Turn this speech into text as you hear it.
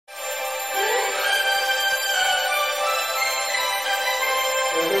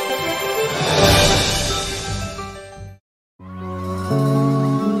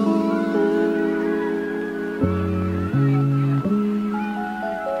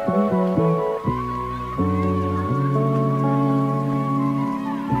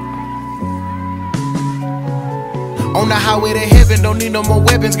On the highway to heaven, don't need no more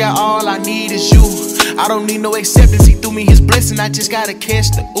weapons, got all I need is you. I don't need no acceptance, he threw me his blessing, I just gotta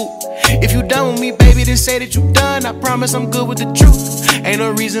catch the ooh. If you done with me, baby, then say that you done. I promise I'm good with the truth. Ain't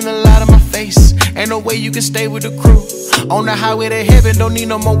no reason to lie to my face, ain't no way you can stay with the crew. On the highway to heaven, don't need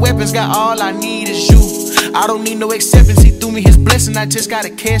no more weapons, got all I need is you. I don't need no acceptance, he threw me his blessing, I just gotta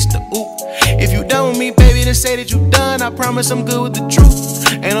catch the ooh. If you done with me, baby, then say that you done. I promise I'm good with the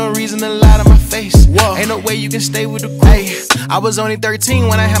truth. Ain't no reason to lie to my face. Whoa. Ain't no way you can stay with the crew. Ay, I was only 13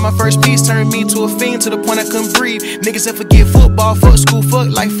 when I had my first piece. Turned me to a fiend to the point I couldn't breathe. Niggas that forget football, fuck school, fuck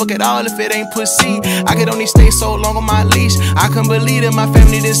life, fuck it all if it ain't pussy. I could only stay so long on my leash. I couldn't believe that my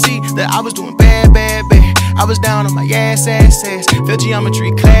family didn't see that I was doing bad, bad, bad. I was down on my ass. Felt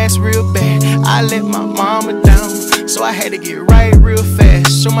geometry class real bad. I let my mama down, so I had to get right real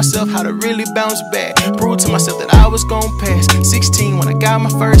fast. Show myself how to really bounce back. Prove to myself that I was gon' pass. 16 when I got my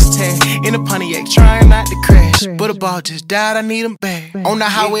first tag. In a Pontiac trying not to crash, but a ball just died, I need him back. On the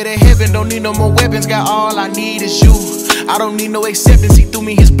highway to heaven, don't need no more weapons, got all I need is you. I don't need no acceptance, he threw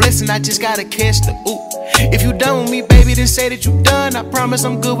me his blessing, I just gotta catch the ooh. If you done with me, baby, then say that you done. I promise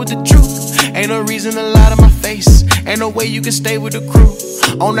I'm good with the truth. Ain't no reason to lie to my face, ain't no way you can stay with the crew.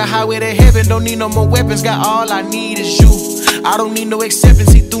 On the highway to heaven, don't need no more weapons, got all I need is you. I don't need no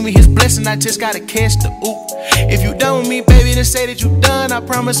acceptance, he threw me his blessing, I just gotta catch the ooh. If you done with me, baby, then say that you done. I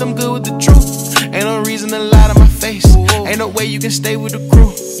promise I'm good with the truth. Ain't no reason to lie to my face, ain't no way you can stay with the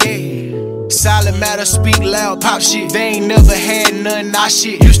crew. Yeah. Silent matter, speak loud, pop shit. They ain't never had none, I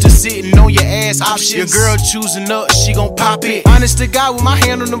shit. Used to sitting on your ass options. Your girl choosing up, she gon' pop it. Honest to God, with my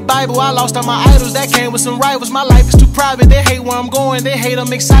hand on the Bible, I lost all my idols, that came with some rivals. My life is too private, they hate where I'm going. They hate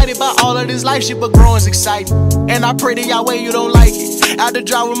I'm excited about all of this life shit, but growing's exciting. And I pray to Yahweh you don't like it. Out the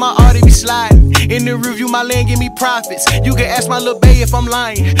drive with my Audi be sliding. In the review, my land give me profits. You can ask my little bae if I'm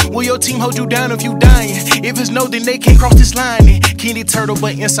lying. Will your team hold you down if you dying? If it's no, then they can't cross this line. Kenny Turtle,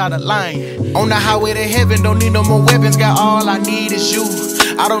 but inside a lion. On the highway to heaven, don't need no more weapons, got all I need is you.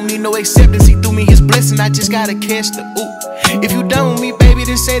 I don't need no acceptance, he threw me his blessing, I just gotta catch the ooh. If you done with me, baby,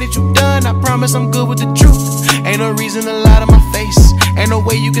 then say that you done. I promise I'm good with the truth. Ain't no reason to lie to my face, ain't no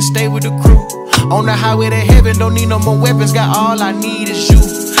way you can stay with the crew. On the highway to heaven, don't need no more weapons, got all I need is you.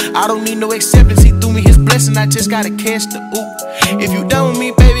 I don't need no acceptance, he threw me his blessing, I just gotta catch the ooh. If you done with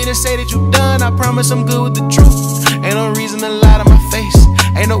me, baby, then say that you done. I promise I'm good with the truth. Ain't no reason to lie to my face,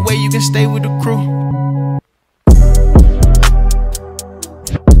 ain't no way you can stay with the crew.